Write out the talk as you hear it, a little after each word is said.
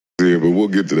here, but we'll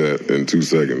get to that in 2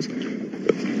 seconds.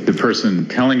 The person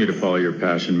telling you to follow your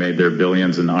passion made their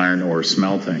billions in iron ore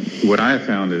smelting. What I have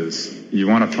found is you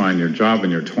want to find your job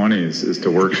in your 20s is to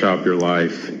workshop your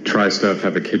life, try stuff,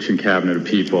 have a kitchen cabinet of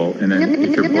people, and then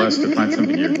if you're blessed to find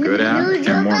something you're good at,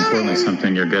 and more importantly,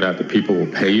 something you're good at that people will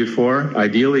pay you for,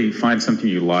 ideally find something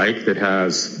you like that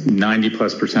has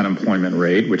 90+% employment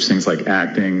rate, which things like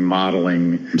acting,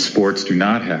 modeling, sports do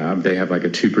not have. They have like a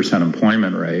 2%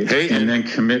 employment rate, and then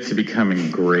commit to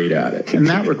becoming great at it. And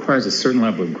that requires a certain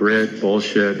level of grit,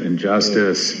 bullshit,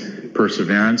 injustice,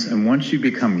 perseverance, and once you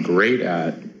become great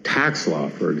at tax law,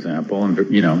 for example,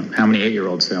 and you know, how many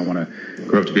 8-year-olds say I want to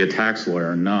grow up to be a tax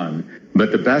lawyer? None.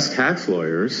 But the best tax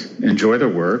lawyers enjoy their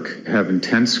work, have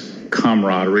intense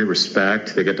camaraderie,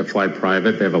 respect. They get to fly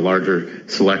private. They have a larger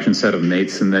selection set of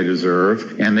mates than they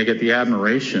deserve, and they get the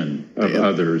admiration of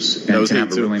others and can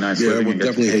have a really nice living and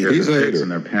get to take care of their kids and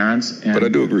their parents. And but I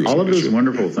do agree with all of those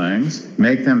wonderful things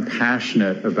make them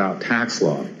passionate about tax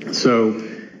law. So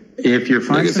if you're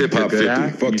finding something you're good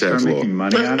at, and you start making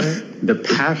money at it, the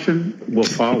passion will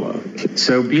follow.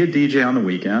 So be a DJ on the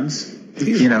weekends,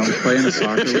 you know, play in the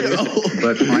soccer league,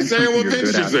 but find something you're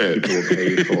good at that people will pay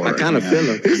you for. I kind of feel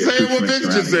him. He's saying what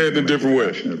Vince just said in a different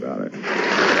way. About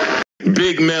it.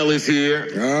 Big Mel is here.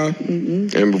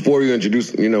 And before you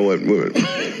introduce, you know what?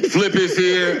 Flip is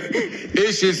here.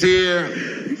 Ish is here.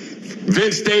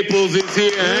 Vince Staples is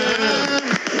here.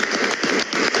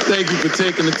 Thank you for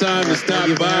taking the time to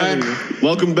stop by.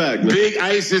 Welcome back, man. Big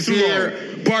Ice is here.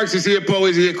 Parks is here. Poe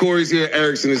is here. Corey's here.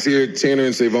 Erickson is here. Tanner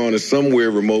and Savon is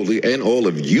somewhere remotely. And all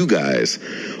of you guys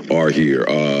are here.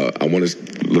 I want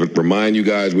to remind you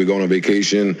guys we're going on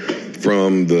vacation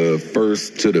from the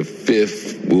 1st to the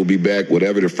 5th. We'll be back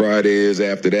whatever the Friday is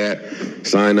after that.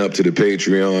 Sign up to the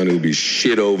Patreon. There'll be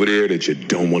shit over there that you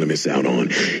don't want to miss out on.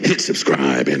 Hit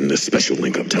subscribe and the special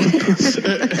link up top. All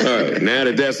right, now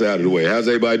that that's out of the way, how's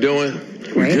everybody doing?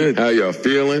 We're good. How y'all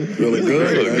feeling? Really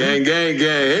good. Gang, gang,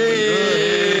 gang.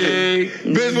 Hey,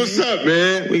 Biz, what's up,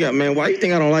 man? Man, why you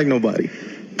think I don't like nobody?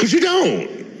 Because you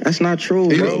don't. That's not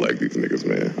true, You bro. don't like these niggas,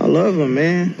 man. I love them,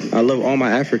 man. I love all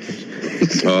my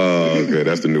Africans. Oh, okay,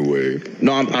 that's the new wave.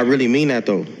 No, I really mean that,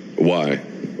 though. Why?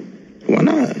 Why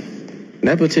not?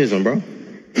 Nepotism, bro.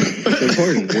 It's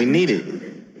important. We need it.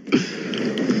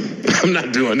 I'm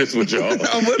not doing this with y'all.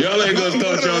 Y'all ain't gonna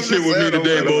start y'all shit with me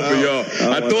today, both of y'all.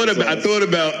 I thought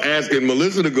about asking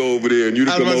Melissa to go over there and you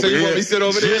to come over here just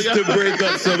to break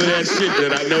up some of that shit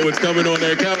that I know is coming on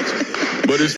that couch. But it's